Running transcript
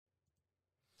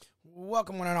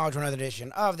Welcome one and all to another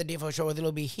edition of the Defo Show with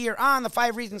Lubie here on the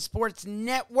 5 Reasons Sports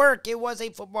Network. It was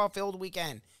a football-filled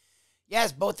weekend.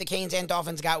 Yes, both the Canes and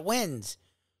Dolphins got wins.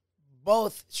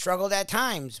 Both struggled at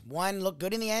times. One looked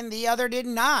good in the end, the other did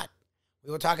not.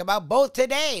 We will talk about both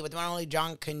today with one and only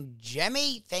John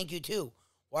Congermi. Thank you to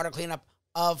Water Cleanup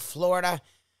of Florida.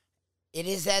 It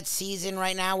is that season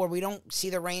right now where we don't see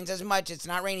the rains as much. It's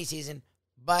not rainy season,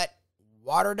 but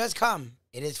water does come.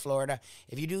 It is Florida.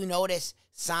 If you do notice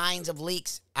signs of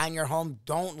leaks on your home,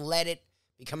 don't let it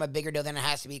become a bigger deal than it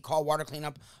has to be. Call Water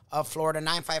Cleanup of Florida,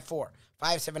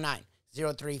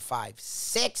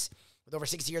 954-579-0356. With over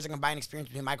 60 years of combined experience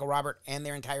between Michael Robert and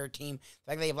their entire team,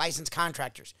 the fact that they have licensed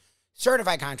contractors,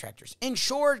 certified contractors,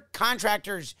 insured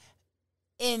contractors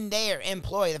in their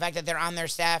employ, the fact that they're on their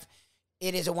staff,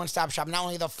 it is a one-stop shop. Not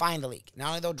only they'll find the leak, not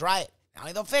only they'll dry it, not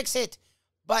only they'll fix it,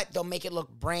 but they'll make it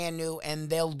look brand new, and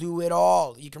they'll do it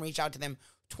all. You can reach out to them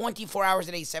 24 hours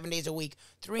a day, 7 days a week,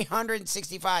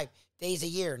 365 days a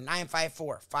year,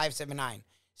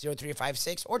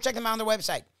 954-579-0356, or check them out on their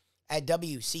website at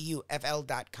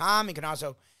WCUFL.com. You can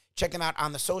also check them out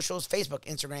on the socials, Facebook,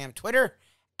 Instagram, Twitter,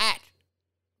 at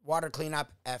Water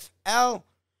Cleanup FL.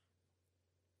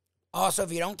 Also,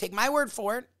 if you don't take my word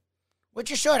for it, which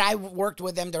you should, I worked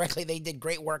with them directly. They did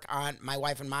great work on my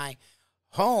wife and my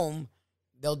home.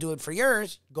 They'll do it for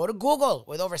yours. Go to Google.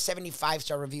 With over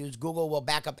 75-star reviews, Google will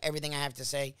back up everything I have to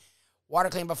say. Water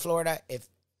Cleanup of Florida. If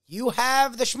you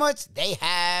have the schmutz, they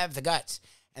have the guts.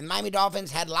 And Miami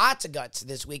Dolphins had lots of guts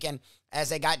this weekend as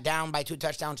they got down by 2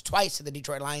 touchdowns twice to the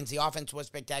Detroit Lions. The offense was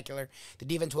spectacular. The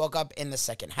defense woke up in the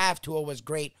second half. Tua was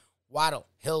great. Waddle,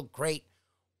 Hill, great.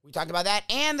 We talked about that.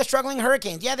 And the struggling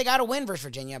Hurricanes. Yeah, they got a win versus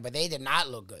Virginia, but they did not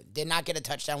look good. Did not get a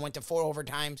touchdown. Went to 4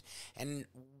 overtimes. And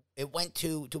it went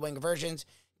to win conversions.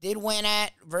 Did win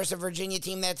at versus a Virginia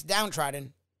team that's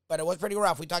downtrodden, but it was pretty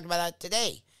rough. We talked about that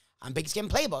today on Big Skin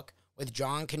Playbook with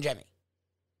John Congermi.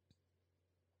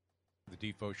 The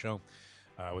Defo Show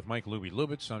with Mike Lubie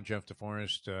Lubitz. I'm Jeff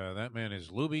DeForest. That man is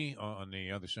Lubie on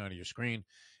the other side of your screen.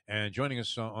 And joining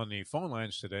us on the phone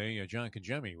lines today, John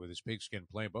Congermi with his Pigskin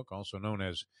Playbook, also known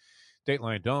as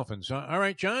Dateline Dolphins. All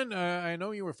right, John, I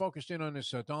know you were focused in on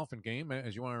this Dolphin game,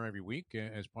 as you are every week,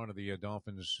 as part of the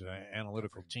Dolphins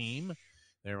analytical team.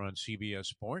 They're on CBS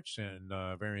Sports and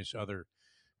various other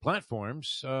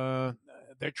platforms.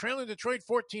 They're trailing Detroit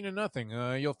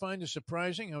 14-0. You'll find it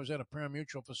surprising. I was at a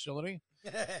pari-mutuel facility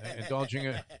indulging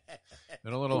in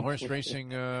a little horse racing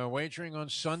wagering on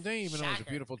Sunday, even though it was a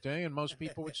beautiful day, and most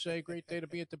people would say great day to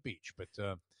be at the beach. But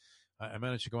I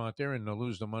managed to go out there and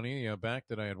lose the money back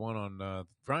that I had won on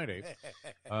Friday.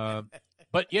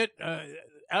 But yet,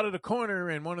 out of the corner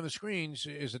in one of the screens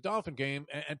is a Dolphin game,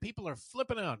 and people are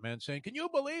flipping out, man, saying, "Can you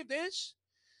believe this?"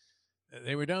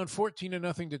 They were down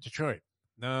 14-0 to Detroit.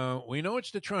 Now, we know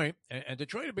it's Detroit, and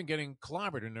Detroit have been getting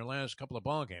clobbered in their last couple of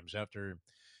ball games after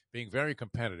being very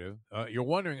competitive. You're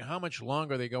wondering how much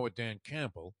longer they go with Dan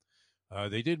Campbell.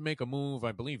 They did make a move,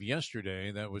 I believe,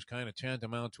 yesterday that was kind of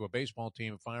tantamount to a baseball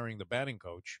team firing the batting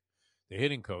coach, the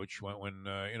hitting coach, when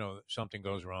something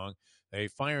goes wrong. They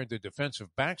fired the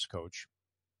defensive backs coach.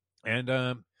 And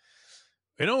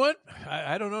you know what?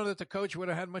 I don't know that the coach would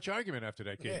have had much argument after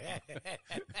that game.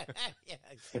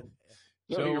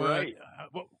 So, you're right.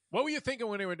 What were you thinking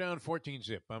when they were down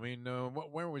 14-0? I mean,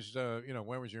 where was your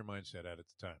mindset at the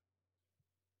time?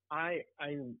 I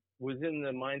was in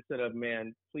the mindset of,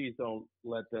 man, please don't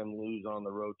let them lose on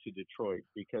the road to Detroit,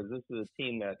 because this is a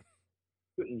team that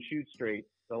couldn't shoot straight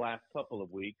the last couple of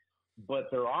weeks,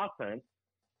 but their offense,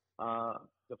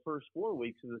 the first 4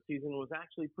 weeks of the season was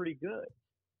actually pretty good.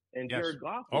 And yes. Jared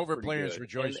Goff was over pretty players good.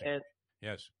 rejoicing. And,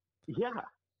 yes. Yeah.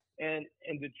 And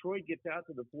Detroit gets out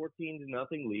to the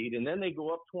 14-0 lead, and then they go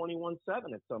up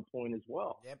 21-7 at some point as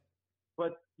well. Yep.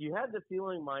 But you had the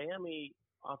feeling Miami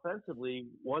offensively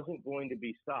wasn't going to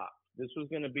be stopped. This was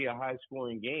going to be a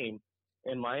high-scoring game,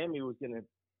 and Miami was going to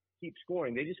keep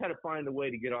scoring. They just had to find a way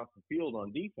to get off the field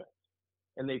on defense.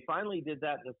 And they finally did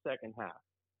that in the second half.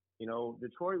 You know,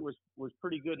 Detroit was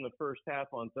pretty good in the first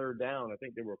half on third down. I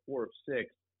think they were 4 of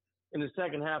 6. In the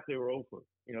second half, they were over.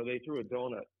 You know, they threw a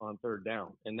donut on third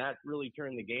down, and that really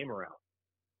turned the game around.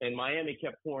 And Miami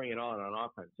kept pouring it on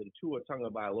offense, and Tua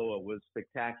Tagovailoa was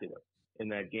spectacular in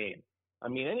that game. I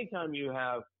mean, anytime you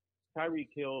have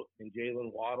Tyreek Hill and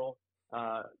Jalen Waddle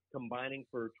combining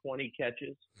for 20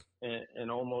 catches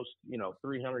and almost,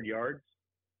 300 yards,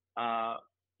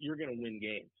 you're going to win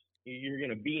games. You're going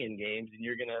to be in games, and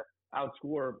you're going to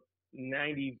outscore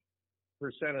 90%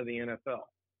 of the NFL.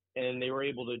 And they were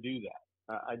able to do that.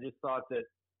 I just thought that,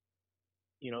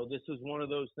 this is one of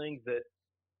those things that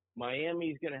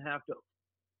Miami's going to have to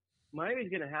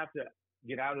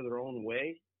get out of their own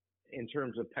way in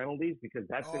terms of penalties because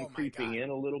that's been creeping in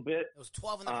a little bit. It was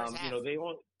 12 in the first half.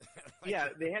 You know,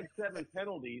 they had 7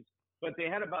 penalties, but they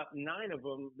had about 9 of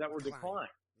them that were declined.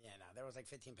 Yeah, no, there was like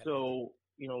 15 penalties. So,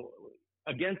 you know,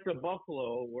 against the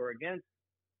Buffalo or against,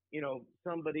 you know,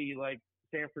 somebody like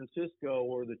San Francisco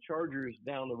or the Chargers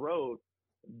down the road,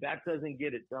 that doesn't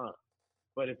get it done.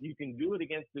 But if you can do it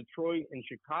against Detroit and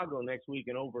Chicago next week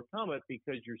and overcome it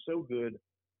because you're so good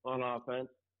on offense,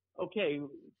 okay,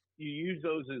 you use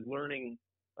those as learning,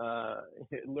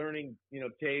 you know,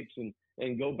 tapes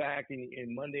and go back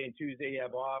and Monday and Tuesday you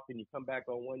have off and you come back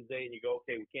on Wednesday and you go,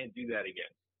 okay, we can't do that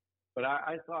again. But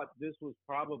I thought this was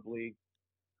probably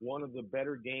one of the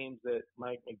better games that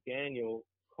Mike McDaniel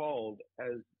called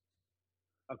as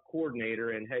a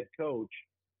coordinator and head coach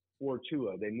for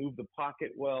Tua. They moved the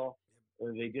pocket well.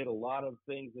 They did a lot of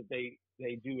things that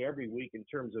they do every week in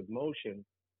terms of motion,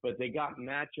 but they got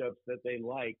matchups that they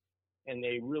liked, and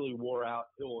they really wore out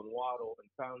Hill and Waddle and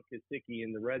found Gesicki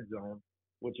in the red zone,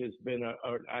 which has been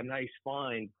a nice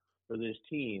find for this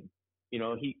team. You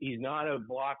know, he's not a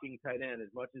blocking tight end.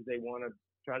 As much as they want to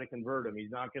try to convert him,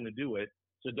 he's not going to do it.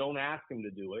 So don't ask him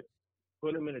to do it.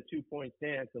 Put him in a 2-point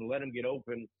stance and let him get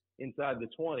open inside the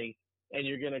 20, and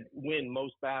you're going to win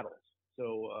most battles.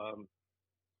 So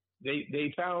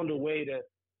they found a way to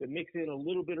mix in a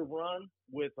little bit of run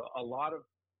with a lot of,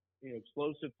 you know,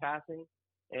 explosive passing,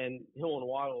 and Hill and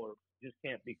Waddle just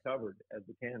can't be covered as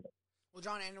the tandem. Well,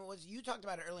 John, and you talked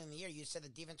about it early in the year. You said the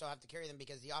defense will have to carry them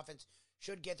because the offense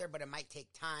should get there, but it might take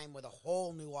time with a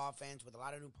whole new offense with a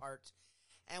lot of new parts.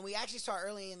 And we actually saw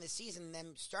early in the season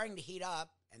them starting to heat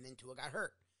up, and then Tua got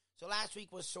hurt. So last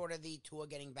week was sort of the Tua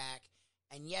getting back,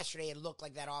 and yesterday it looked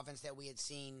like that offense that we had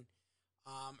seen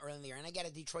early in the year. And I get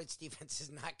it, Detroit's defense is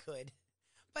not good.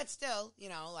 But still, you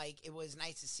know, like, it was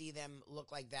nice to see them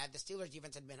look like that. The Steelers'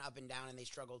 defense had been up and down, and they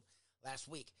struggled last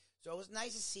week. So it was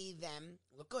nice to see them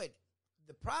look good.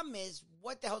 The problem is,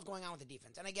 what the hell's going on with the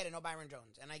defense? And I get it, no Byron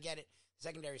Jones. And I get it, the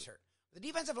secondary's hurt. The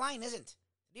defensive line isn't.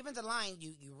 The defensive line,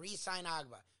 you re-sign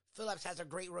Agba. Phillips has a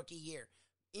great rookie year.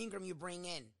 Ingram you bring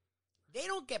in. They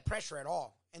don't get pressure at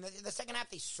all. And the second half,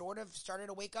 they sort of started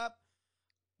to wake up.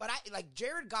 But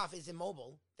Jared Goff is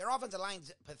immobile. Their offensive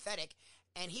line's pathetic.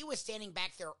 And he was standing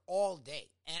back there all day.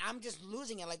 And I'm just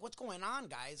losing it. Like, what's going on,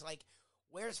 guys? Like,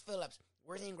 where's Phillips?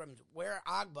 Where's Ingram? Where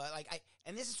Agba?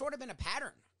 And this has sort of been a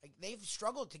pattern. Like, they've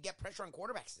struggled to get pressure on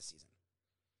quarterbacks this season.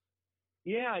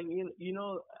 Yeah, you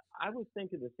know, I was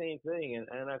thinking the same thing,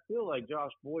 and I feel like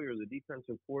Josh Boyer, the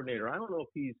defensive coordinator, I don't know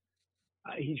if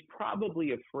he's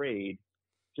probably afraid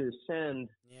to send,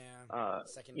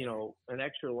 you know, an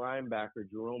extra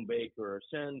linebacker, Jerome Baker, or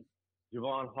send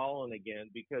Javon Holland again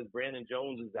because Brandon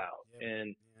Jones is out,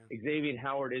 and Xavier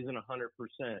Howard isn't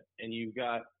 100%, and you've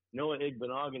got Noah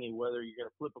Igbenogany, whether you're going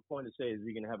to flip a coin to say, is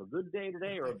he going to have a good day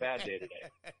today or a bad day today?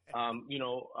 You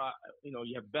know,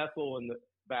 you have Bethel in the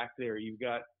back there. You've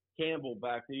got Campbell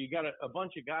back there. You got a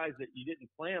bunch of guys that you didn't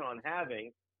plan on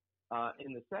having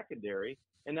in the secondary,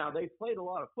 and now they've played a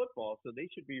lot of football, so they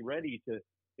should be ready to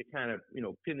kind of, you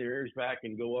know, pin their ears back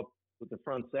and go up with the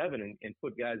front seven and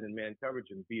put guys in man coverage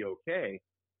and be okay.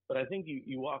 But I think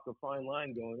you walk a fine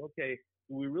line going, okay,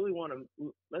 do we really want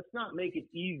to – let's not make it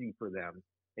easy for them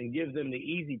and give them the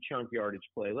easy chunk yardage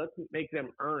play. Let's make them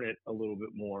earn it a little bit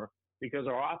more because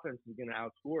our offense is going to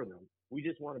outscore them. We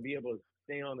just want to be able to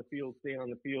stay on the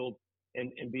field,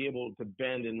 and be able to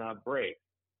bend and not break.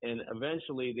 And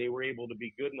eventually they were able to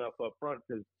be good enough up front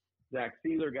because Zach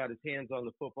Sealer got his hands on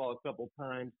the football a couple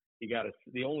times. He got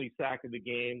the only sack of the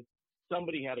game.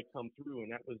 Somebody had to come through,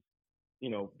 and that was, you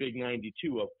know, big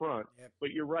 92 up front. Yep.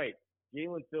 But you're right.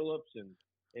 Jalen Phillips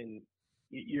and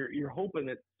you're hoping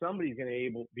that somebody's going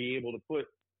to be able to put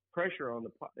pressure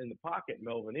in the pocket.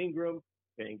 Melvin Ingram,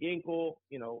 Van Ginkel,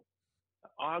 you know,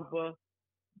 Agba.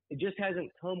 It just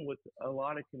hasn't come with a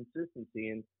lot of consistency,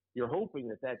 and you're hoping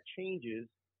that changes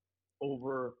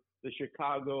over the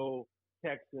Chicago,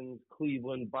 Texans,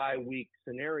 Cleveland bye week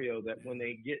scenario, that when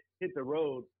they hit the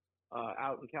road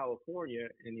out in California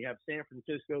and you have San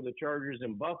Francisco, the Chargers,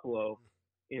 and Buffalo,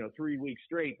 you know, 3 weeks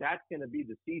straight, that's going to be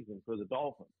the season for the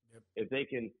Dolphins. Yep. If they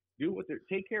can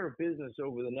take care of business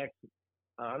over the next,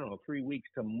 3 weeks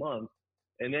to month,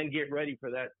 and then get ready for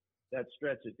that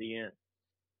stretch at the end.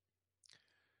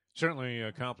 Certainly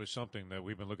accomplished something that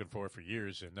we've been looking for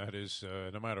years, and that is,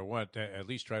 no matter what, at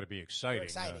least try to be exciting.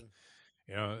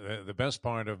 You know, the best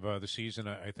part of the season,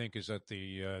 I think, is that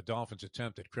the Dolphins'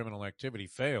 attempt at criminal activity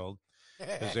failed.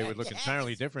 because they would look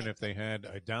entirely different if they had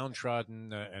a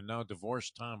downtrodden and now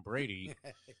divorced Tom Brady,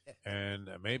 and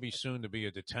maybe soon to be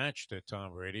a detached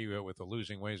Tom Brady with the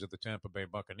losing ways of the Tampa Bay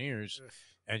Buccaneers,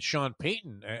 and Sean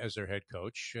Payton as their head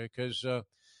coach. Because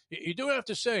you do have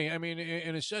to say, I mean,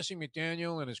 in assessing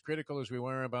McDaniel and as critical as we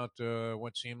were about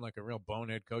what seemed like a real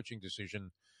bonehead coaching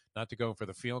decision not to go for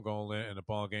the field goal in a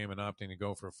ball game and opting to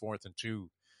go for 4th and 2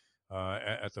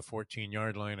 at the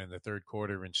 14-yard line in the third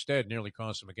quarter instead, nearly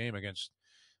cost them a game against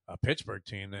a Pittsburgh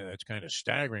team that's kind of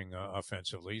staggering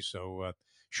offensively. So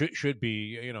should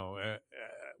be,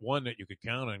 one that you could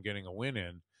count on getting a win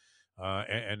in.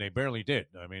 And they barely did.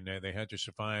 I mean, they had to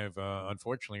survive,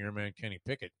 unfortunately, your man Kenny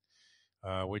Pickett,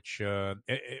 which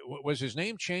was his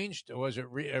name changed? Was it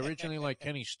originally like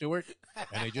Kenny Stewart?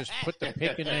 And they just put the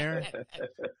pick in there?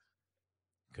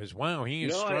 Because, wow, he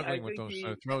is struggling with those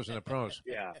throws in the pros.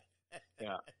 Yeah.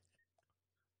 Yeah.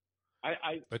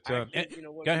 But go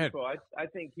ahead. I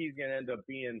think he's going to end up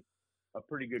being a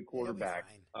pretty good quarterback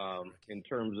in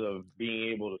terms of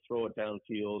being able to throw it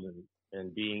downfield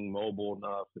and being mobile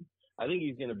enough. And I think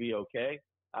he's going to be okay.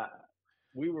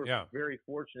 We were very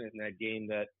fortunate in that game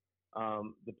that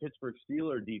the Pittsburgh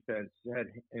Steelers defense had,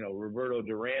 Roberto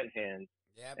Duran hands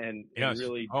and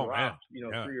really dropped, 3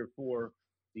 or 4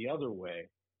 the other way.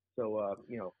 So,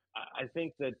 I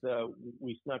think that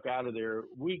we snuck out of there.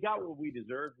 We got what we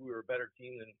deserved. We were a better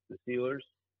team than the Steelers,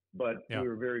 but we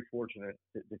were very fortunate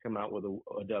to come out with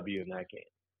a W in that game.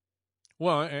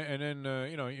 Well, and then,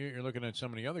 you're looking at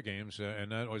some of the other games,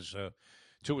 and that was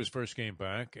Tua's first game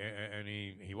back, and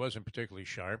he wasn't particularly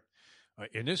sharp.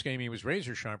 In this game, he was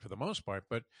razor sharp for the most part,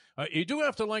 but you do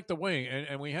have to like the way,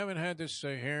 and we haven't had this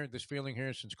feeling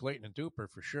here since Clayton and Duper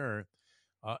for sure.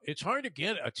 It's hard to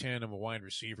get a tandem of wide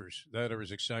receivers that are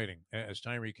as exciting as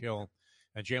Tyreek Hill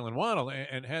and Jalen Waddle.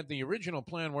 And had the original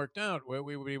plan worked out, where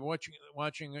we would be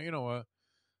watching, a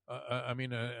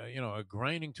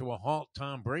grinding to a halt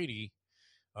Tom Brady,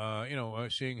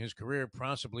 seeing his career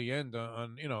possibly end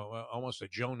on, almost a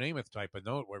Joe Namath type of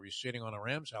note, where he's sitting on a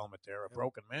Rams helmet there, a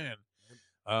broken man.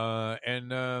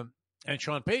 And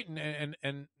Sean Payton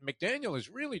and McDaniel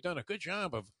has really done a good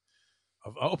job of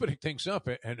opening things up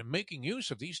and making use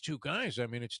of these two guys. I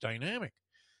mean, it's dynamic.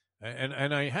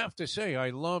 And I have to say, I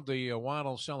love the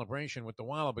Waddle celebration with the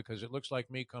Waddle, because it looks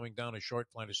like me coming down a short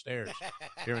flight of stairs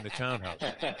here in the townhouse.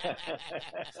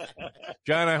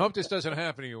 John, I hope this doesn't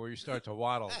happen to you where you start to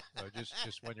waddle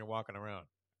just when you're walking around.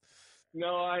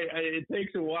 No, it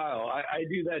takes a while. I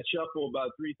do that shuffle about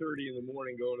 3:30 in the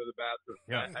morning going to the bathroom.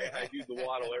 Yeah. I do the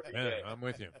waddle every day. I'm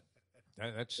with you.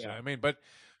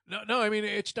 No, I mean,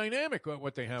 it's dynamic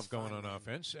what they have going on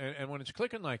offense. And when it's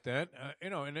clicking like that,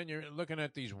 and then you're looking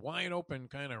at these wide open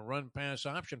kind of run pass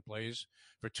option plays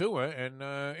for Tua. And,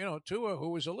 Tua,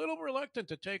 who was a little reluctant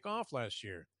to take off last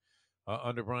year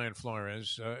under Brian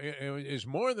Flores, is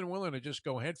more than willing to just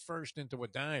go head first into a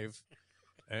dive.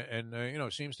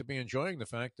 And seems to be enjoying the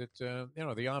fact that,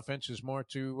 the offense is more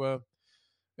to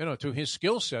his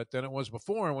skill set than it was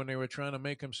before when they were trying to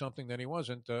make him something that he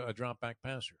wasn't, a drop back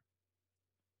passer.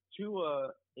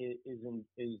 Tua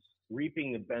is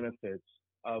reaping the benefits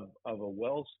of a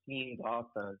well-schemed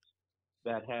offense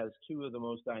that has 2 of the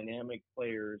most dynamic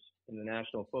players in the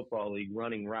National Football League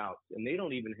running routes, and they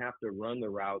don't even have to run the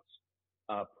routes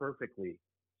perfectly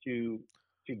to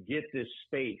get this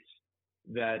space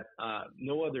that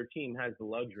no other team has the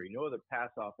luxury. No other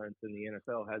pass offense in the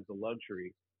NFL has the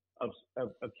luxury of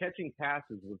catching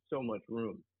passes with so much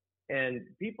room. And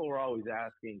people are always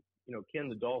asking, can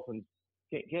the Dolphins,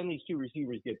 can these 2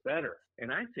 receivers get better?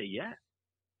 And I say yes.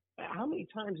 How many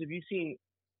times have you seen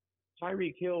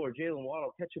Tyreek Hill or Jalen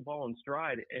Waddle catch a ball in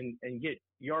stride and get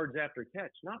yards after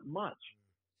catch? Not much.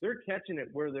 They're catching it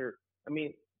where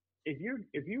if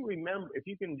you remember, if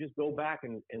you can just go back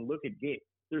and look at games,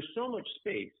 there's so much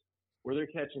space where they're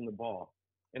catching the ball.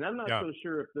 And I'm not so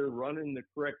sure if they're running the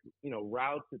correct,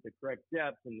 routes at the correct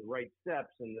depth and the right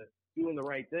steps and doing the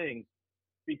right thing.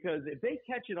 Because if they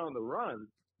catch it on the run,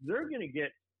 they're going to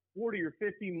get 40 or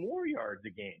 50 more yards a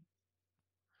game.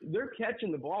 They're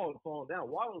catching the ball and falling down.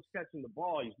 Waddle's catching the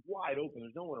ball. He's wide open.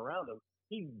 There's no one around him.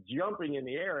 He's jumping in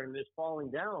the air and just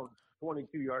falling down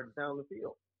 22 yards down the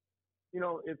field.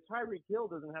 If Tyreek Hill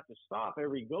doesn't have to stop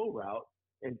every go route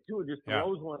and Tua just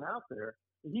throws one out there,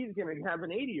 he's going to have an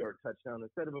 80-yard touchdown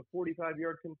instead of a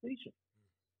 45-yard completion.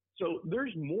 So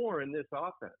there's more in this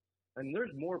offense, and there's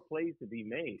more plays to be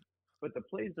made. But the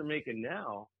plays they're making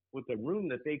now, with the room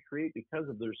that they create because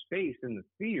of their space and the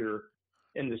fear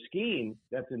and the scheme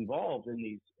that's involved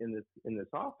in this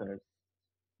offense,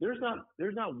 there's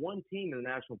not one team in the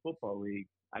National Football League,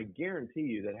 I guarantee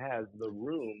you, that has the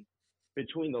room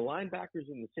between the linebackers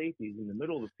and the safeties in the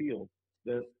middle of the field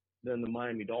than the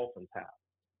Miami Dolphins have.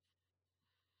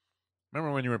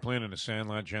 Remember when you were playing in the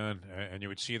Sandlot, John, and you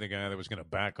would see the guy that was going to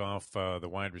back off the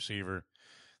wide receiver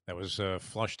that was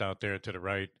flushed out there to the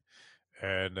right,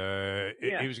 and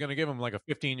he was going to give him like a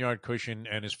 15-yard cushion,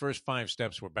 and his first 5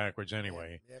 steps were backwards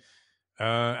anyway. Yep.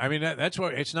 I mean, that's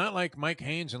what it's not like Mike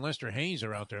Haynes and Lester Hayes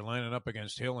are out there lining up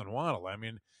against Hill and Waddle. I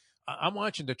mean, I'm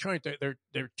watching Detroit.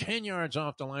 They're 10 yards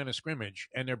off the line of scrimmage,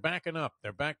 and they're backing up.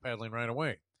 They're backpedaling right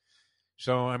away.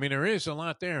 So, I mean, there is a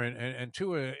lot there, and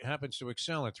Tua happens to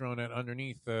excel at throwing that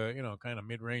underneath, kind of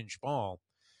mid-range ball.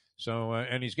 So,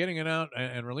 and he's getting it out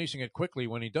and releasing it quickly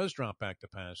when he does drop back to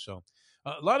pass. So,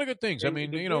 a lot of good things. I mean,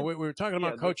 we were talking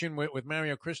about coaching with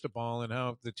Mario Cristobal and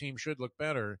how the team should look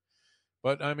better.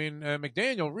 But, I mean,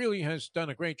 McDaniel really has done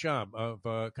a great job of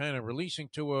kind of releasing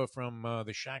Tua from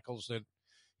the shackles that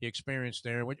he experienced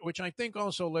there, which I think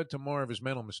also led to more of his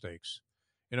mental mistakes.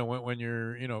 When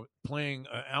you're, playing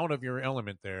out of your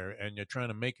element there and you're trying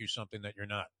to make you something that you're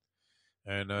not.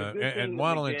 And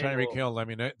Waddle and Tyreek Hill, I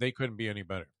mean, they couldn't be any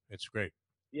better. It's great.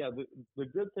 Yeah, the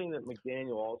good thing that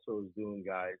McDaniel also is doing,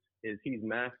 guys, is he's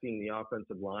masking the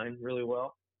offensive line really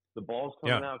well. The ball's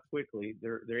coming out quickly.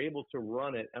 They're able to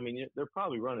run it. I mean, they're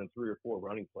probably running 3 or 4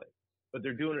 running plays, but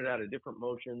they're doing it out of different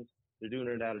motions. They're doing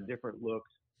it out of different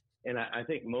looks. And I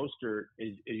think Mostert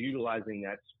is utilizing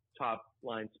that top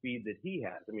line speed that he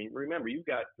has. I mean, remember, you've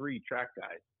got 3 track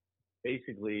guys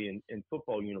basically in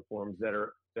football uniforms that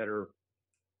are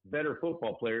better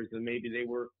football players than maybe they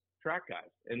were track guys,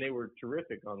 and they were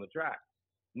terrific on the track.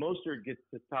 Mostert gets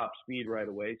to top speed right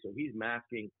away, so he's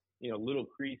masking, little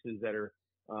creases that are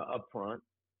up front.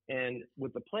 And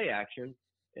with the play action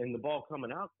and the ball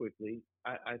coming out quickly,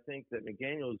 I think that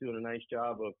McDaniel is doing a nice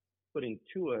job of putting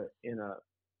Tua in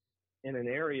an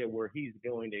area where he's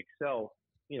going to excel,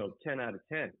 10 out of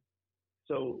 10.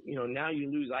 So, now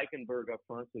you lose Eichenberg up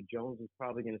front, so Jones is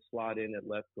probably going to slot in at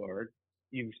left guard.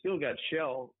 You've still got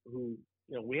Shell, who,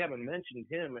 we haven't mentioned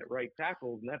him at right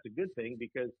tackle, and that's a good thing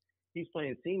because he's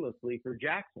playing seamlessly for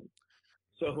Jackson.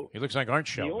 So he looks like Art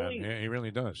Shell, man. Yeah, he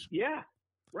really does. Yeah,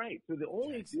 right. So the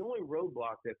only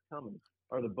roadblock that's coming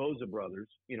are the Boza brothers,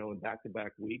 in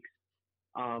back-to-back weeks.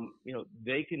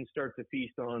 They can start to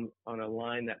feast on a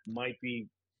line that might be,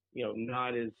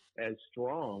 not as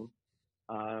strong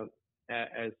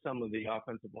as some of the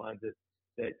offensive lines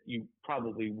that you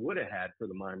probably would have had for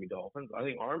the Miami Dolphins. I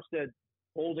think Armstead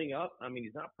holding up. I mean,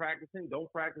 he's not practicing.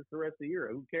 Don't practice the rest of the year.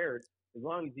 Who cares? As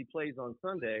long as he plays on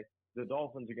Sunday, the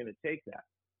Dolphins are going to take that,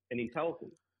 and he's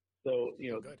healthy. So,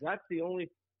 that's the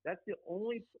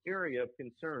only area of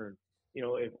concern.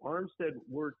 If Armstead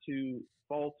were to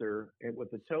falter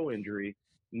with a toe injury,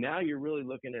 now you're really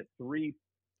looking at 3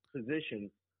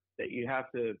 positions that you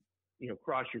have to,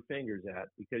 cross your fingers at,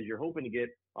 because you're hoping to get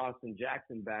Austin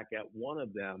Jackson back at one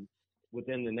of them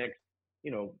within the next,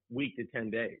 week to 10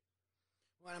 days.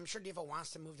 Well, I'm sure Defo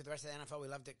wants to move to the rest of the NFL. We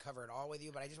love to cover it all with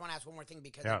you, but I just want to ask one more thing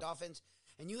because the Dolphins,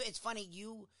 and it's funny,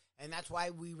 and that's why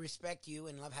we respect you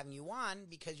and love having you on,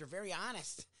 because you're very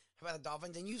honest about the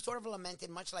Dolphins, and you sort of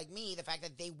lamented, much like me, the fact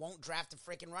that they won't draft a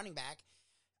freaking running back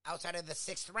outside of the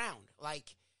 6th round.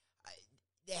 Like,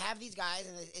 they have these guys,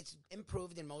 and it's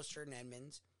improved in Mostert and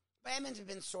Edmonds, but Edmonds has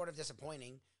been sort of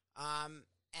disappointing. And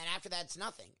after that, it's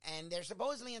nothing. And they're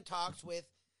supposedly in talks with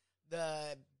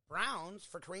the Browns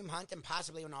for Kareem Hunt and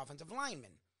possibly an offensive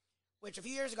lineman, which a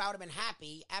few years ago I would have been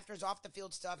happy. After his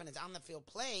off-the-field stuff and his on-the-field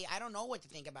play, I don't know what to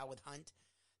think about with Hunt.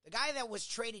 The guy that was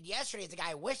traded yesterday is the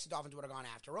guy I wish the Dolphins would have gone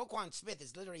after. Roquan Smith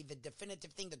is literally the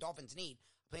definitive thing the Dolphins need,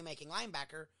 a playmaking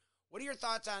linebacker. What are your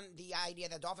thoughts on the idea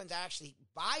that Dolphins are actually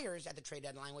buyers at the trade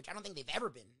deadline, which I don't think they've ever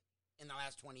been in the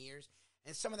last 20 years,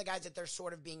 and some of the guys that they're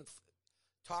sort of being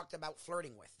talked about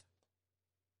flirting with?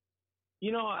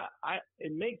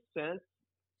 It makes sense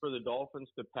for the Dolphins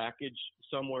to package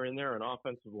somewhere in there an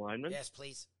offensive lineman. Yes,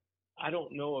 please. I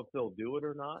don't know if they'll do it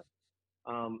or not.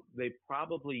 They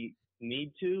probably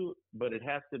need to, but it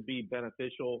has to be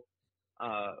beneficial,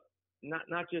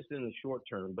 not just in the short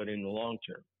term, but in the long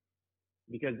term.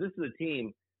 Because this is a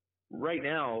team right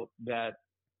now that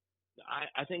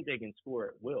I think they can score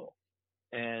at will.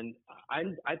 And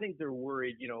I think they're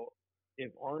worried,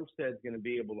 if Armstead's going to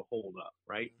be able to hold up,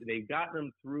 right? They've gotten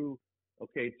him through,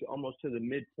 to almost to the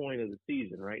midpoint of the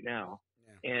season right now.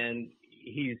 Yeah. And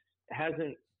he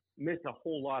hasn't missed a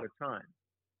whole lot of time,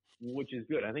 which is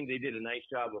good. I think they did a nice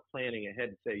job of planning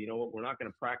ahead to say, we're not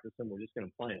going to practice him. We're just going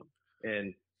to play him.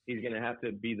 And he's going to have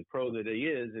to be the pro that he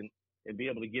is and be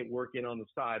able to get work in on the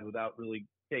side without really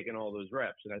taking all those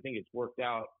reps. And I think it's worked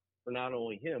out for not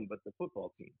only him, but the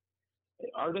football team.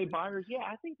 Are they buyers? Yeah,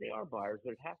 I think they are buyers.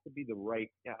 There has to be the right.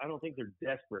 I don't think they're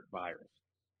desperate buyers.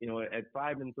 At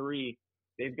 5-3,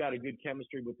 they've got a good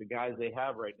chemistry with the guys they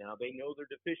have right now. They know their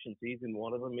deficiencies, and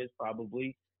one of them is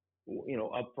probably,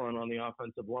 up front on the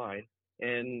offensive line.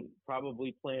 And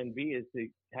probably plan B is to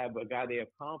have a guy they have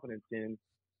confidence in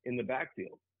the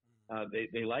backfield.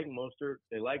 They like Mostert.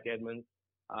 They like Edmonds.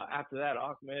 After that,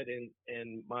 Ahmed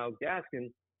and Myles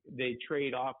Gaskin, they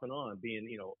trade off and on,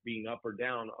 being up or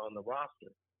down on the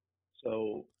roster.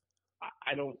 So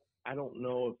I don't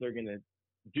know if they're going to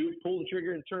pull the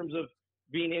trigger in terms of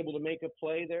being able to make a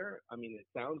play there. I mean, it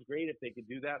sounds great if they could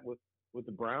do that with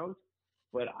the Browns,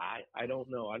 but I don't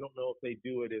know. I don't know if they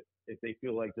do it if they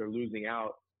feel like they're losing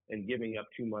out and giving up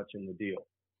too much in the deal.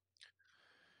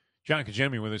 John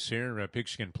Congermi with us here,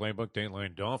 Pigskin Playbook,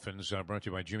 Dateline Dolphins, brought to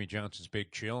you by Jimmy Johnson's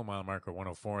Big Chill, mile marker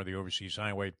 104, the Overseas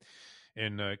Highway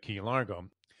in Key Largo.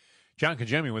 John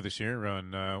Congermi with us here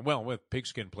on, with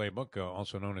Pigskin Playbook,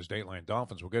 also known as Dateline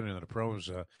Dolphins. We'll get into the pros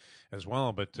as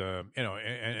well, but,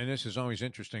 and this is always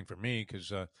interesting for me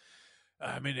because,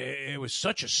 it was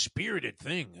such a spirited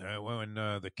thing when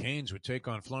the Canes would take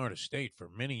on Florida State for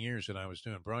many years that I was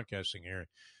doing broadcasting here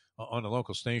on the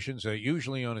local stations,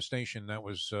 usually on a station that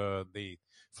was the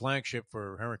flagship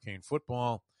for Hurricane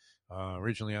football,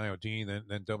 originally IOD,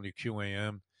 then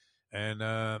WQAM.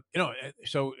 And,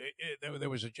 so there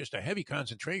was just a heavy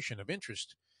concentration of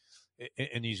interest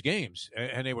in these games,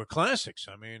 and they were classics.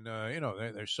 I mean,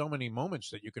 there's so many moments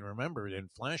that you can remember in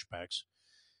flashbacks,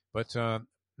 but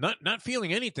not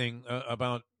feeling anything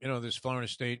about, this Florida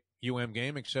State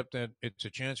game, except that it's a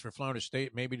chance for Florida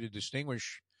State maybe to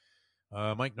distinguish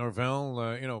Mike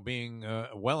Norvell, being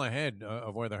well ahead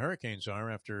of where the Hurricanes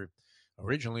are after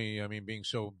originally, being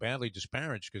so badly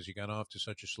disparaged because he got off to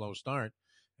such a slow start,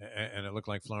 and it looked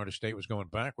like Florida State was going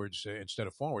backwards instead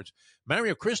of forwards.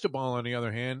 Mario Cristobal, on the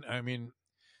other hand,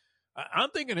 I'm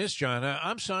thinking this, John.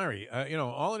 I'm sorry.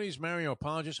 All of these Mario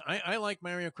apologists, I like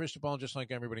Mario Cristobal just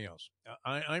like everybody else.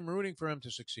 I'm rooting for him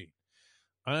to succeed.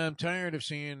 I'm tired of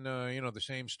seeing, the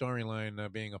same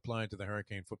storyline being applied to the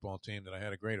Hurricane football team that I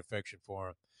had a great affection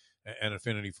for and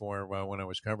affinity for when I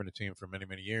was covering the team for many,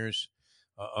 many years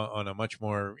on a much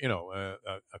more,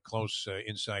 a close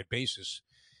inside basis.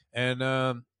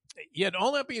 And yet,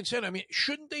 all that being said,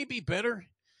 shouldn't they be better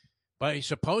by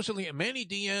supposedly Manny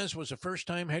Diaz was a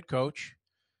first-time head coach.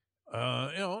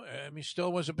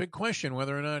 Still was a big question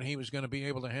whether or not he was going to be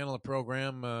able to handle a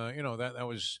program, that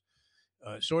was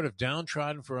sort of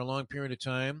downtrodden for a long period of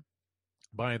time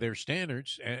by their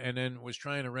standards, and then was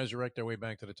trying to resurrect their way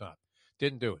back to the top.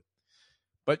 Didn't do it.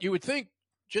 But you would think,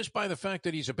 just by the fact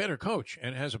that he's a better coach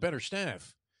and has a better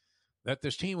staff, that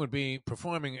this team would be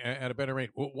performing at a better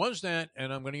rate. Was that,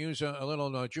 and I'm going to use a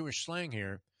little Jewish slang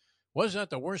here, was that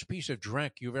the worst piece of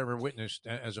dreck you've ever witnessed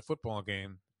as a football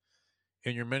game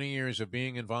in your many years of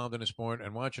being involved in a sport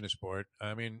and watching a sport?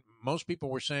 Most people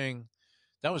were saying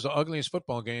that was the ugliest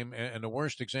football game and the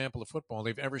worst example of football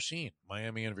they've ever seen,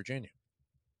 Miami and Virginia.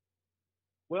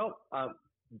 Well,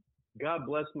 God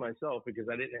bless myself because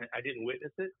I didn't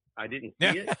witness it. I didn't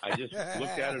see it. I just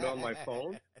looked at it on my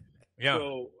phone. Yeah.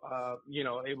 So,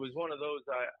 it was one of those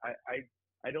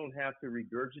I don't have to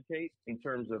regurgitate in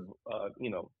terms of,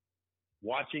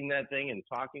 watching that thing and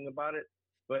talking about it.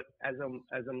 But as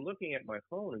I'm looking at my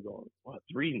phone and going, what,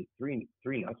 3-0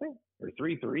 or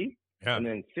 3-3? Yeah. And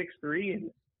then 6-3.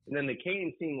 And then the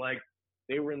Canes seemed like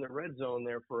they were in the red zone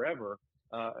there forever.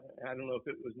 I don't know if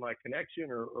it was my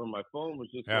connection or my phone was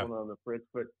just going on the fritz,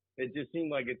 but it just seemed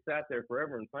like it sat there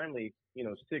forever. And finally,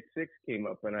 6-6 came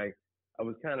up, and I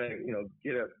was kind of,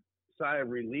 get a sigh of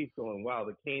relief going, wow,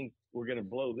 the Canes were going to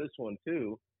blow this one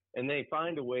too. And they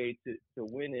find a way to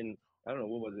win in, I don't know,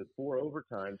 what was it, 4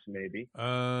 overtimes maybe?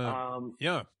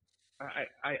 Yeah.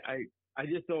 I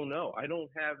just don't know. I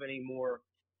don't have any more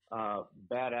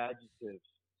bad adjectives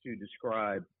to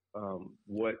describe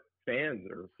what fans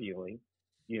are feeling.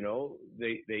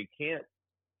 They can't.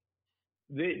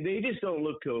 They just don't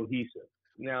look cohesive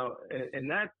now, and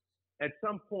that at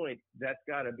some point that's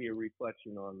got to be a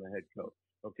reflection on the head coach.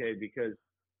 Okay, because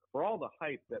for all the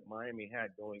hype that Miami had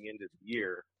going into the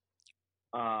year,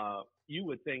 you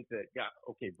would think that,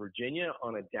 Virginia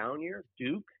on a down year,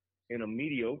 Duke in a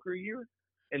mediocre year,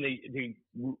 and they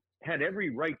had every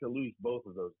right to lose both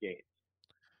of those games.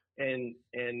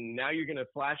 And now you're going to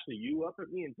flash the U up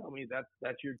at me and tell me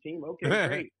that's your team? Okay,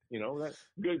 great.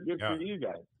 That's good for you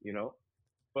guys,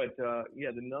 But,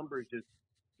 the numbers just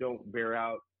don't bear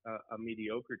out a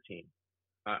mediocre team.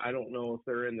 I don't know if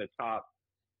they're in the top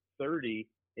 30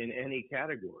 in any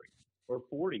category, or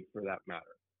 40 for that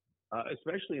matter,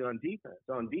 especially on defense.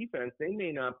 On defense, they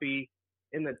may not be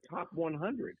in the top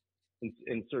 100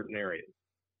 in certain areas.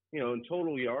 In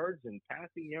total yards and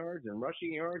passing yards and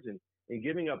rushing yards and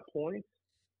giving up points,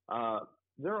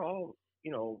 they're all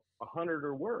 100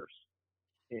 or worse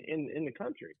in the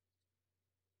country.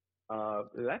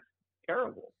 That's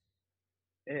terrible.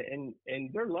 And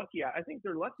they're lucky. I think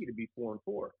they're lucky to be 4-4.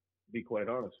 To be quite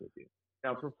honest with you.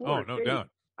 Now for Florida no State, doubt.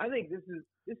 I think this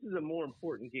is a more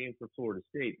important game for Florida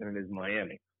State than it is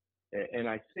Miami. And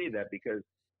I say that because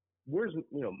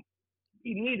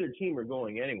neither team are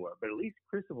going anywhere. But at least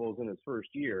Cristobal's in his first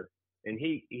year, and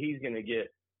he's going to get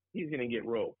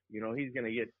roped. He's going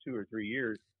to get 2 or 3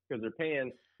 years because they're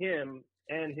paying him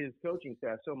and his coaching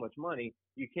staff so much money.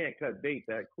 You can't cut bait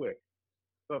that quick.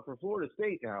 But for Florida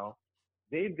State now,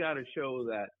 they've got to show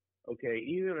that, okay,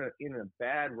 even in a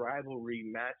bad rivalry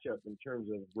matchup in terms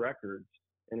of records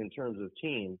and in terms of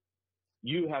team,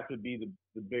 you have to be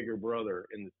the bigger brother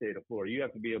in the state of Florida. You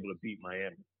have to be able to beat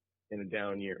Miami in a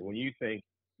down year when you think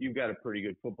you've got a pretty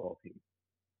good football team.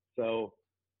 So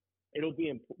it'll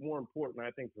be more important,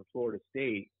 I think, for Florida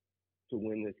State to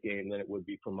win this game than it would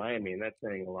be for Miami, and that's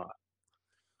saying a lot.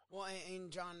 Well,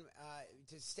 and John,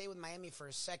 to stay with Miami for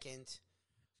a second,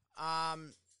 I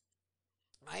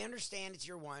understand it's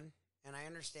year one, and I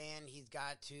understand he's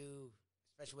got to,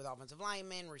 especially with offensive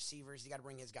linemen, receivers, he's got to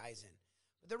bring his guys in.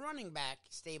 But the running back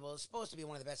stable is supposed to be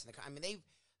one of the best in the country. I mean,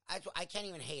 I can't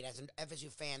even hate as an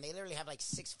FSU fan. They literally have like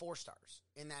 6 4-stars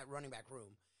in that running back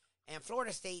room. And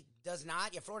Florida State does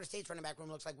not. Yeah, Florida State's running back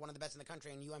room looks like one of the best in the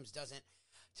country, and UM's doesn't.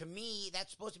 To me,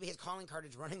 that's supposed to be his calling card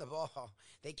is running the ball.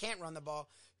 They can't run the ball.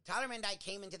 Tyler Van Dyke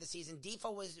came into the season.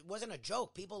 Defo wasn't a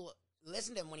joke. People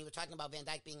listened to him when he was talking about Van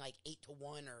Dyke being like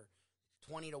 8-1 or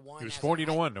 20-1. He was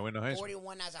 40-1 to win the Heisman.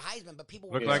 40-1 as a Heisman, but people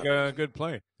looked like a good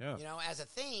play. Yeah, as a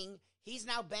thing, he's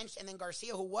now benched, and then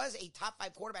Garcia, who was a top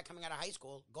 5 quarterback coming out of high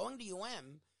school, going to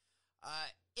UM,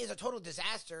 is a total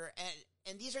disaster.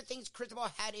 And these are things Cristobal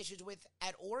had issues with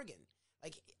at Oregon.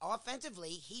 Like offensively,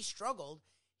 he struggled.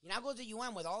 He now goes to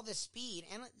UM with all this speed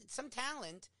and some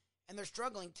talent, and they're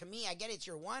struggling. To me, I get it's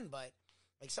year one, but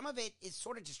like some of it is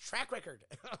sort of just track record.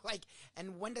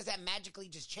 And when does that magically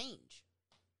just change?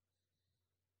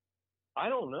 I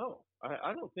don't know.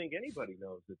 I don't think anybody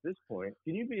knows at this point.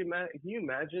 Can you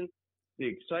imagine the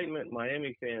excitement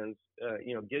Miami fans,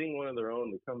 getting one of their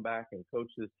own to come back and coach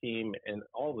this team, and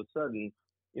all of a sudden,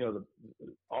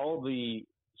 all the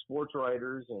sports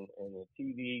writers and the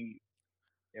TV,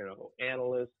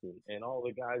 analysts and all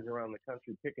the guys around the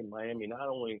country picking Miami not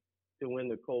only to win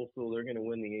the Coastal, they're going to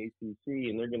win the ACC,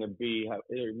 and they're going to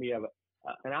have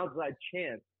an outside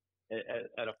chance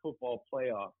at a football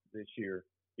playoff this year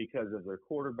because of their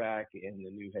quarterback and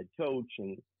the new head coach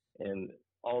and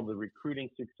all the recruiting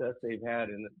success they've had,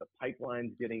 and the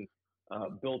pipeline's getting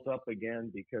built up again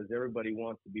because everybody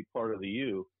wants to be part of the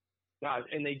U. God,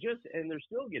 and they're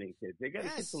still getting kids. They got to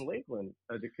get some Lakeland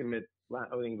to commit. I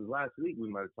think it was last week we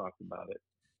might have talked about it.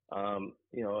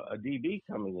 A DB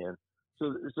coming in.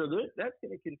 So that's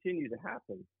going to continue to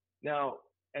happen. Now,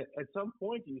 at some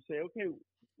point, you say, okay,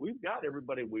 we've got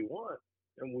everybody we want,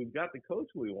 and we've got the coach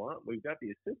we want, we've got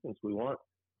the assistants we want.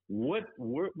 What's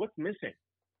missing?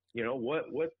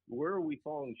 Where are we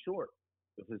falling short?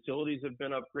 The facilities have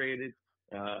been upgraded.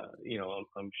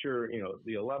 I'm sure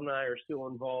the alumni are still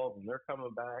involved, and they're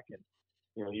coming back,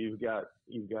 and you've got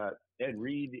Ed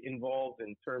Reed involved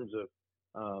in terms of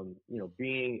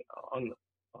being on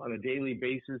a daily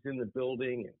basis in the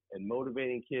building and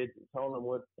motivating kids and telling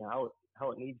them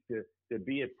how it needs to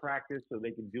be at practice so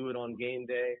they can do it on game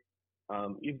day.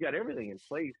 You've got everything in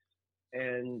place,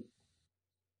 and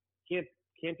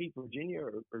can't beat Virginia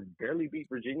or barely beat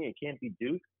Virginia. Can't beat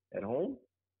Duke at home.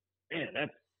 Man,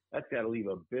 that's got to leave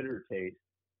a bitter taste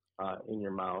in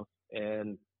your mouth.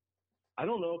 And I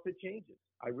don't know if it changes.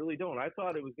 I really don't. I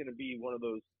thought it was going to be one of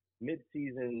those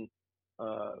mid-season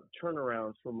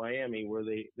turnarounds for Miami where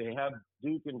they have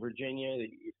Duke and Virginia.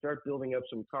 You start building up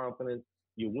some confidence.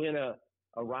 You win a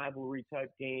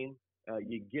rivalry-type game.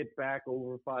 You get back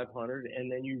over 500,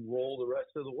 and then you roll the rest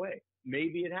of the way.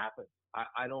 Maybe it happens.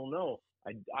 I don't know.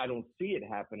 I don't see it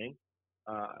happening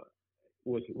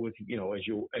with as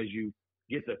you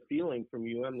get the feeling from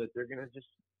UM that they're going to just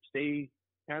stay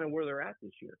kind of where they're at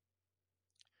this year.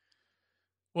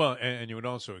 Well, and you would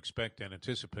also expect and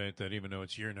anticipate that even though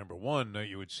it's year number one,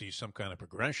 you would see some kind of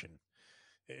progression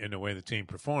in the way the team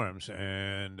performs.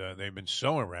 And they've been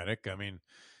so erratic. I mean,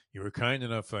 you were kind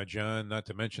enough, John, not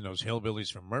to mention those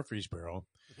hillbillies from Murfreesboro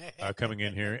coming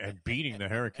in here and beating the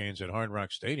Hurricanes at Hard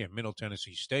Rock Stadium, Middle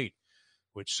Tennessee State,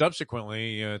 which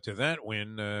subsequently to that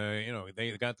win,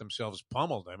 they got themselves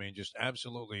pummeled. I mean, just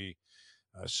absolutely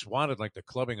swatted like the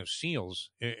clubbing of seals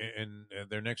in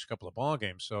their next couple of ball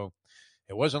games. So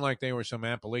It wasn't like they were some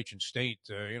Appalachian state,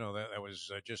 that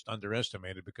was just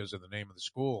underestimated because of the name of the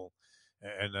school,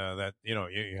 and that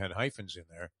you had hyphens in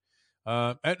there.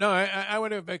 No, I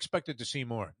would have expected to see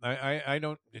more. I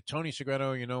don't. Tony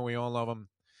Segreto, we all love him.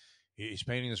 He's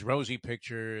painting this rosy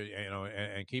picture,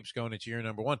 and keeps going. It's year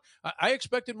number one. I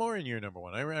expected more in year number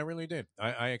one. I really did.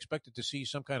 I expected to see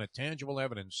some kind of tangible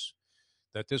evidence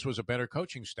that this was a better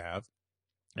coaching staff.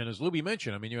 And as Lubie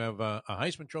mentioned, I mean, you have a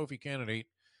Heisman Trophy candidate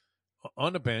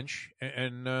on the bench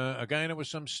and a guy that was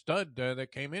some stud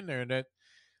that came in there. And that,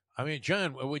 I mean,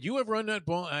 John, would you have run that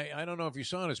ball? I don't know if you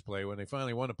saw this play when they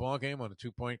finally won the ball game on a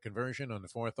 2-point conversion on the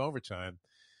fourth overtime.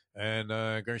 And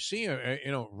Garcia,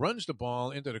 runs the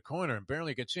ball into the corner and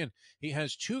barely gets in. He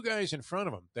has two guys in front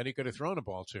of him that he could have thrown the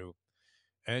ball to.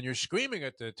 And you're screaming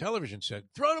at the television set,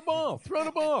 throw the ball, throw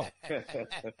the ball.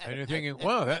 And you're thinking,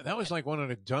 wow, that was like one of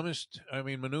the dumbest,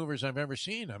 maneuvers I've ever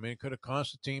seen. I mean, it could have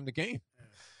cost the team the game.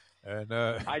 And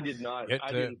I did not.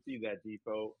 I didn't see that,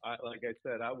 Defo. Like I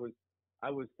said, I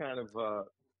was kind of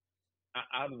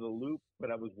out of the loop,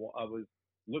 but I was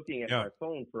looking at my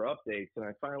phone for updates, and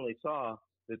I finally saw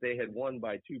that they had won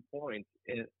by 2 points.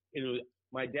 And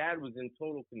my dad was in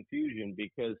total confusion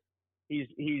because he's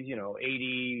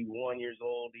 81 years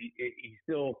old. He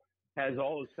still has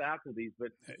all his faculties, but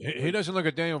he doesn't look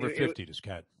a day over 50. This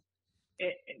cat.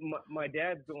 My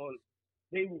dad's going.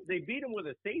 They beat him with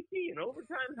a safety in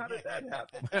overtime. How did that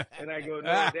happen? And I go,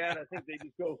 no, Dad. I think they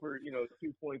just go for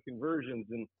 2-point conversions.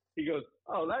 And he goes,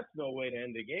 oh, that's no way to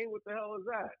end the game. What the hell is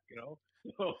that?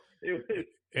 So it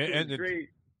was great.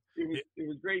 It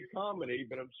was great comedy,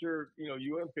 but I'm sure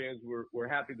UM fans were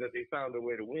happy that they found a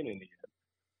way to win in the end.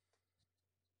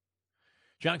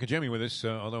 John Congermi with us,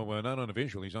 although not on a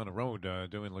visual, he's on the road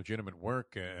doing legitimate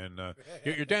work. And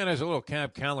your dad has a little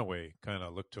Cab Calloway kind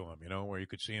of look to him, where you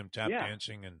could see him tap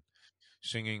dancing and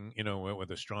singing, with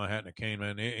a straw hat and a cane.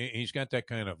 Man, he's got that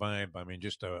kind of vibe. I mean,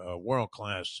 just a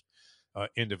world-class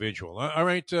individual. All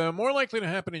right, more likely to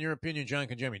happen, in your opinion, John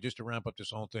Congermi, just to wrap up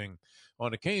this whole thing on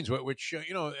the Canes, which,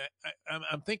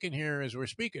 I'm thinking here as we're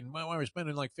speaking, well, we're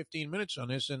spending like 15 minutes on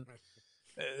this, and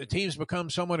the team's become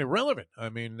somewhat irrelevant. I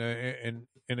mean,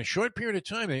 in a short period of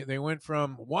time, they went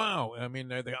from, wow, I mean,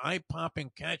 the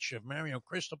eye-popping catch of Mario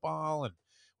Cristobal, and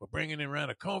we're bringing in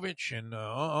Radakovich, and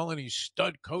all of these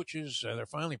stud coaches, they're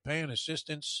finally paying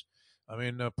assistants. I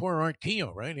mean, poor Art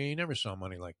Keogh, right? He never saw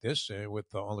money like this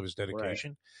with all of his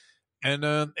dedication. Right.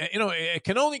 And, it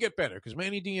can only get better because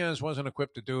Manny Diaz wasn't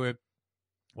equipped to do it.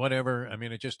 Whatever. I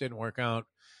mean, it just didn't work out.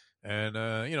 And,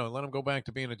 let him go back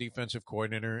to being a defensive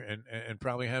coordinator and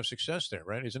probably have success there,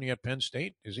 right? Isn't he at Penn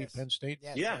State? Is he at Penn State?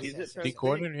 Yes. Yeah, he's at Penn State.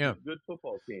 Coordinator? Yeah. Good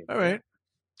football team. All right.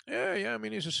 Yeah. I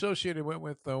mean, he's associated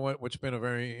with what's been a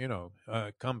very,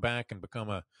 come back and become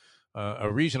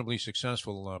a reasonably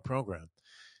successful program.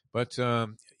 But, I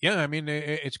mean,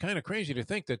 it's kind of crazy to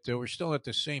think that we're still at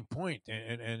the same point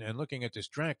and looking at this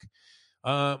track.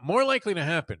 More likely to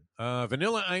happen,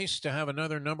 Vanilla Ice to have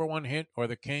another number one hit or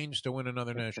the Canes to win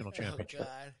another national championship.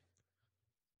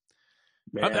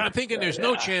 Man, I'm thinking there's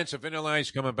no chance of Vanilla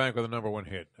Ice coming back with a number one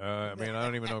hit. I mean, I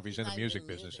don't even know if he's in the music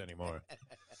business anymore.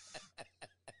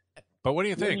 But what do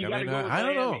you think? I mean, I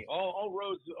don't know. All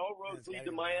roads lead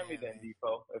to Miami then,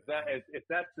 Defo. If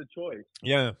that's the choice.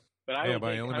 Yeah. But I don't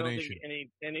elimination.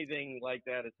 think anything like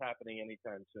that is happening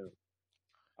anytime soon.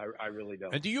 I really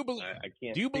don't. And do you believe? I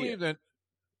can't. Do you believe that?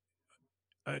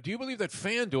 Do you believe that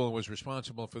FanDuel was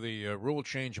responsible for the rule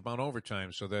change about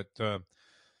overtime, so that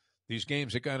these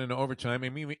games that got into overtime, I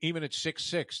mean, even at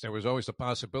 6-6, there was always the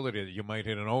possibility that you might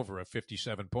hit an over of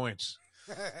 57 points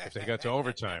if they got to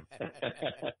overtime.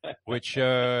 Which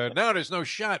now there's no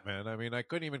shot, man. I mean, I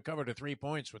couldn't even cover the 3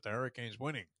 points with the Hurricanes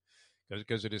winning.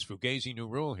 Because of this Fugazi new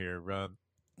rule here.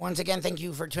 Once again, thank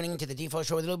you for tuning into the Defo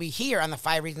Show with Lubie here on the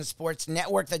 5 Reasons Sports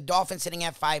Network. The Dolphins sitting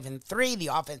at 5-3. The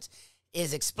offense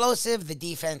is explosive. The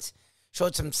defense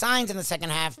showed some signs in the second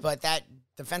half, but that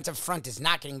defensive front is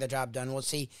not getting the job done. We'll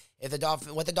see if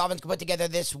what the Dolphins can put together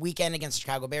this weekend against the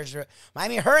Chicago Bears.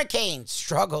 Miami Hurricanes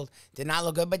struggled, did not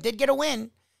look good, but did get a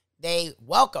win. They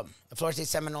welcome the Florida State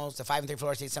Seminoles, the 5-3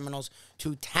 Florida State Seminoles,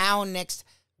 to town next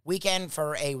weekend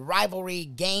for a rivalry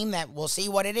game that we'll see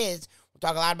what it is. We'll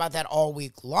talk a lot about that all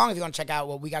week long. If you want to check out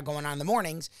what we got going on in the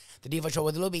mornings, the Defo Show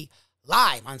with Lubie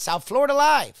live on South Florida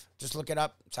Live. Just look it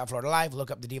up, South Florida Live. Look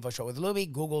up the Defo Show with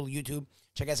Lubie, Google, YouTube.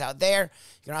 Check us out there.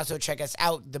 You can also check us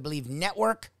out, the Believe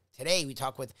Network. Today we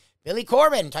talk with Billy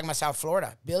Corbin, talking about South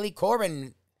Florida. Billy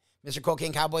Corbin, Mr.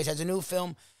 Cocaine Cowboys, has a new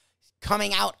film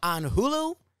coming out on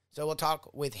Hulu. So we'll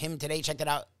talk with him today. Check that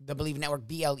out, the Believe Network,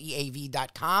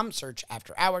 BLEAV.com. Search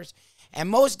After Hours. And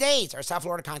most days, our South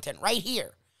Florida content right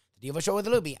here, Defo Show with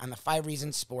Lubie on the 5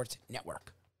 Reasons Sports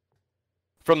Network.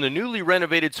 From the newly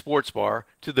renovated sports bar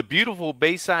to the beautiful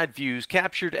bayside views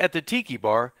captured at the Tiki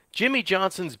Bar, Jimmy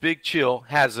Johnson's Big Chill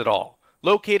has it all.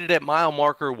 Located at mile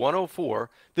marker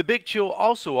 104, the Big Chill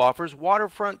also offers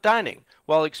waterfront dining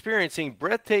while experiencing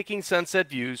breathtaking sunset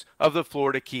views of the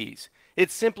Florida Keys.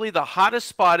 It's simply the hottest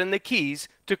spot in the Keys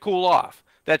to cool off.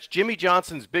 That's Jimmy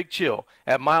Johnson's Big Chill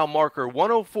at mile marker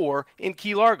 104 in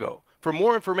Key Largo. For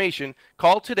more information,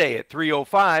 call today at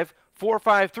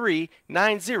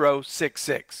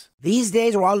 305-453-9066. These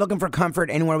days, we're all looking for comfort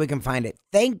anywhere we can find it.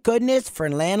 Thank goodness for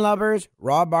Landlubbers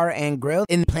Raw Bar and Grill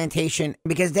in Plantation,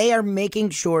 because they are making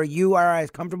sure you are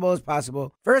as comfortable as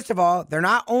possible. First of all, they're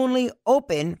not only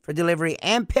open for delivery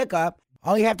and pickup.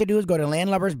 All you have to do is go to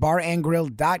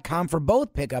landlubbersbarandgrill.com for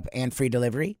both pickup and free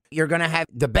delivery. You're going to have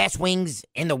the best wings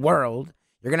in the world.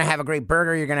 You're going to have a great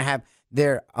burger. You're going to have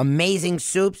their amazing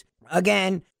soups.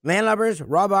 Again, Landlubbers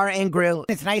Raw Bar and Grill.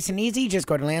 It's nice and easy. Just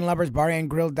go to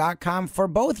landlubbersbarandgrill.com for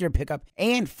both your pickup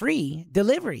and free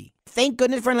delivery. Thank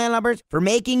goodness for Landlubbers for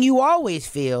making you always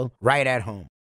feel right at home.